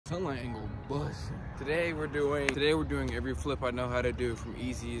Sunlight angle busting. Today we're doing every flip I know how to do, from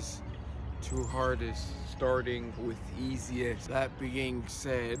easiest to hardest, starting with easiest. That being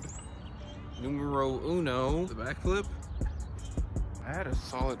said, numero uno, the backflip. I had a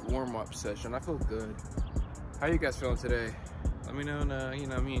solid warm-up session. I feel good. How you guys feeling today? Let me know in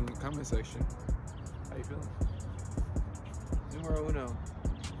the comment section. How you feeling? Numero uno.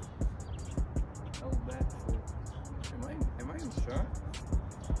 Oh, backflip. Am I in shot?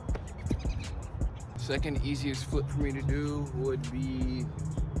 Second easiest flip for me to do would be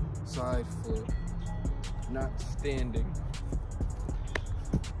side flip, not standing.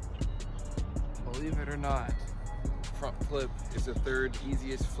 Believe it or not, front flip is the third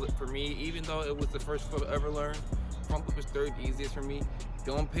easiest flip for me. Even though it was the first flip I ever learned, front flip is third easiest for me.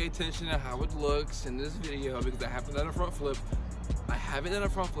 Don't pay attention to how it looks in this video because I haven't done a front flip. I haven't done a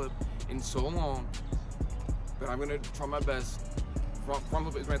front flip in so long, but I'm gonna try my best. Front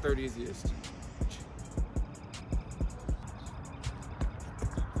flip is my third easiest.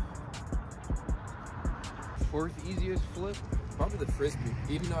 Fourth easiest flip, probably the frisbee.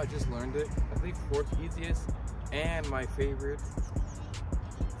 Even though I just learned it, I think fourth easiest and my favorite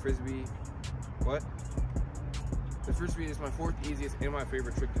frisbee. What? The frisbee is my fourth easiest and my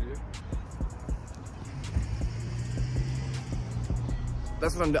favorite trick to do.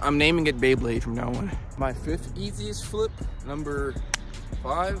 That's what I'm naming it Beyblade from now on. My fifth easiest flip, number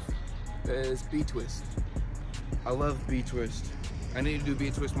 5, is B-twist. I love B-twist. I need to do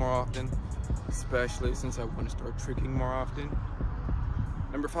B-twist more often, especially since I want to start tricking more often.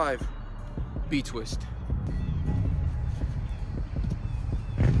 Number 5, B-twist.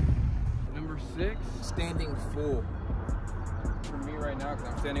 Number 6, standing full. For me right now,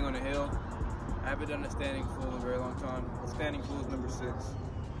 because I'm standing on a hill, I haven't done a standing full in a very long time. Standing full is number 6.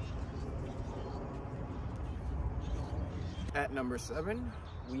 At number 7,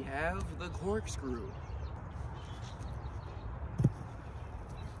 we have the corkscrew.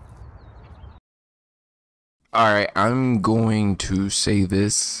 Alright, I'm going to say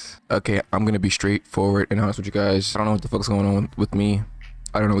this. Okay, I'm going to be straightforward and honest with you guys. I don't know what the fuck's going on with me.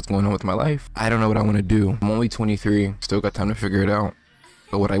 I don't know what's going on with my life. I don't know what I want to do. I'm only 23, still got time to figure it out.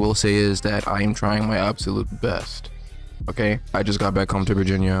 But what I will say is that I am trying my absolute best. Okay, I just got back home to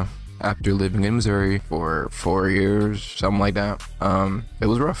Virginia after living in Missouri for 4 years, something like that. It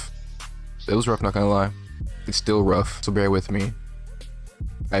was rough. It was rough, not gonna lie. It's still rough, so bear with me.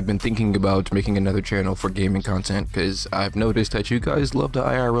 I've been thinking about making another channel for gaming content because I've noticed that you guys love the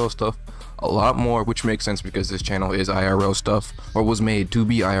IRL stuff a lot more, which makes sense because this channel is IRL stuff, or was made to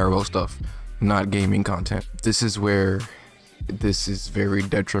be IRL stuff, not gaming content. This is where this is very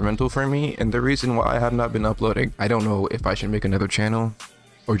detrimental for me, and the reason why I have not been uploading. I don't know if I should make another channel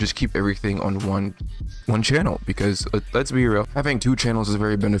or just keep everything on one channel, because let's be real, having 2 channels is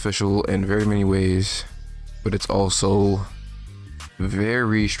very beneficial in very many ways, but it's also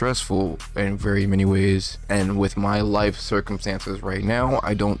very stressful in very many ways. And with my life circumstances right now,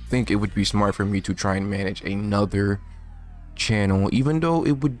 I don't think it would be smart for me to try and manage another channel, even though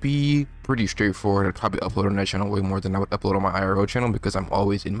it would be pretty straightforward. I'd probably upload on that channel way more than I would upload on my IRL channel because I'm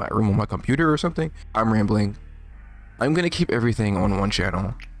always in my room on my computer or something. I'm rambling. I'm gonna keep everything on one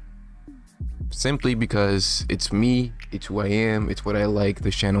channel simply because it's me, it's who I am, it's what I like.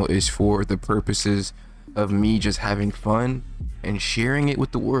 This channel is for the purposes of me just having fun and sharing it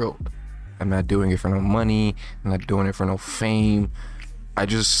with the world. I'm not doing it for no money, I'm not doing it for no fame. I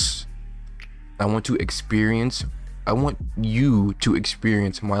want to experience, I want you to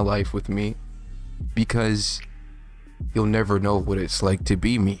experience my life with me, because you'll never know what it's like to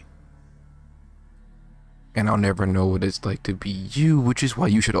be me, and I'll never know what it's like to be you, which is why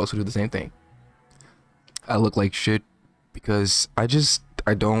you should also do the same thing. I look like shit because I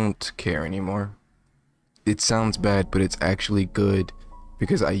don't care anymore. It sounds bad, but it's actually good,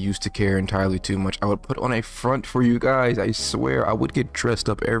 because I used to care entirely too much. I would put on a front for you guys. I swear I would get dressed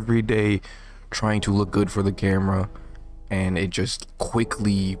up every day trying to look good for the camera, and it just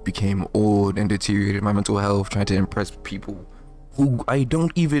quickly became old and deteriorated my mental health, trying to impress people who I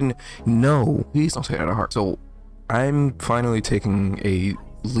don't even know. Please don't say that out of heart. So I'm finally taking a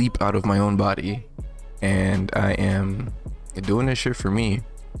leap out of my own body, and I am doing this shit for me.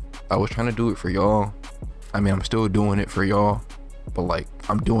 I was trying to do it for y'all. I mean, I'm still doing it for y'all, but like,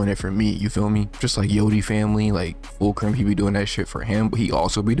 I'm doing it for me, you feel me? Just like Yodi family, like Fulcrum, he be doing that shit for him, but he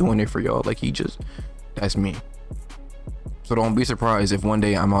also be doing it for y'all. Like, that's me. So don't be surprised if one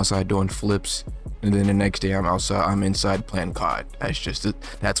day I'm outside doing flips, and then the next day I'm inside playing COD.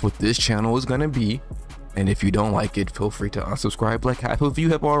 That's what this channel is gonna be. And if you don't like it, feel free to unsubscribe like half of you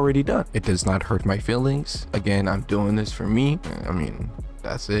have already done. It does not hurt my feelings. Again, I'm doing this for me. I mean,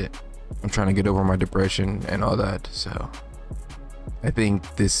 that's it. I'm trying to get over my depression and all that. So I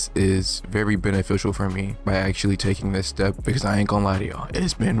think this is very beneficial for me by actually taking this step, because I ain't gonna lie to y'all,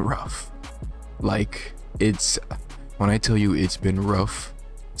 it's been rough. Like, when I tell you it's been rough,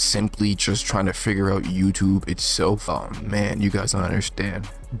 simply just trying to figure out YouTube itself, oh man, you guys don't understand.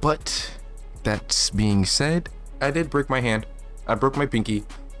 But that's being said, I did break my hand. I broke my pinky.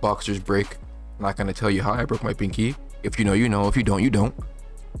 Boxers break. I'm not gonna tell you how I broke my pinky. If you know, you know. If you don't, you don't.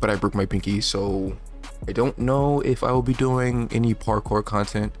 But I broke my pinky, so I don't know if I will be doing any parkour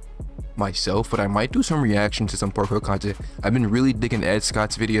content myself, but I might do some reaction to some parkour content. I've been really digging Ed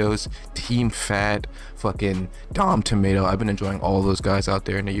Scott's videos, Team Fat, fucking Dom Tomato. I've been enjoying all those guys out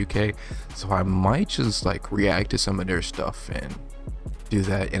there in the UK, so I might just like react to some of their stuff and do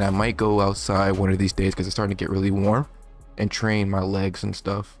that. And I might go outside one of these days, because it's starting to get really warm, and train my legs and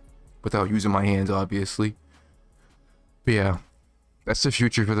stuff without using my hands, obviously. But yeah, that's the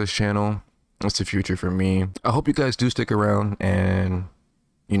future for this channel. That's the future for me. I hope you guys do stick around and,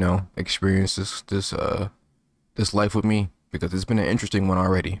 you know, experience this life with me, because it's been an interesting one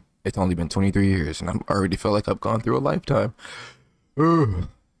already. It's only been 23 years and I already feel like I've gone through a lifetime.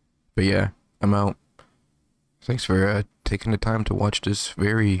 But yeah, I'm out. Thanks for taking the time to watch this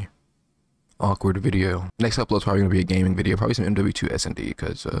very awkward video. Next upload's probably gonna be a gaming video, probably some MW2 S&D,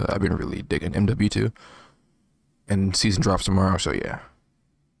 because I've been really digging MW2, and season drops tomorrow, so yeah.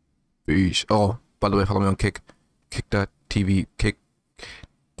 Peace. Oh, by the way, follow me on Kick, Kick.tv, Kick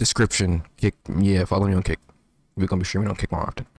description, Kick. Yeah, follow me on Kick. We're gonna be streaming on Kick more often.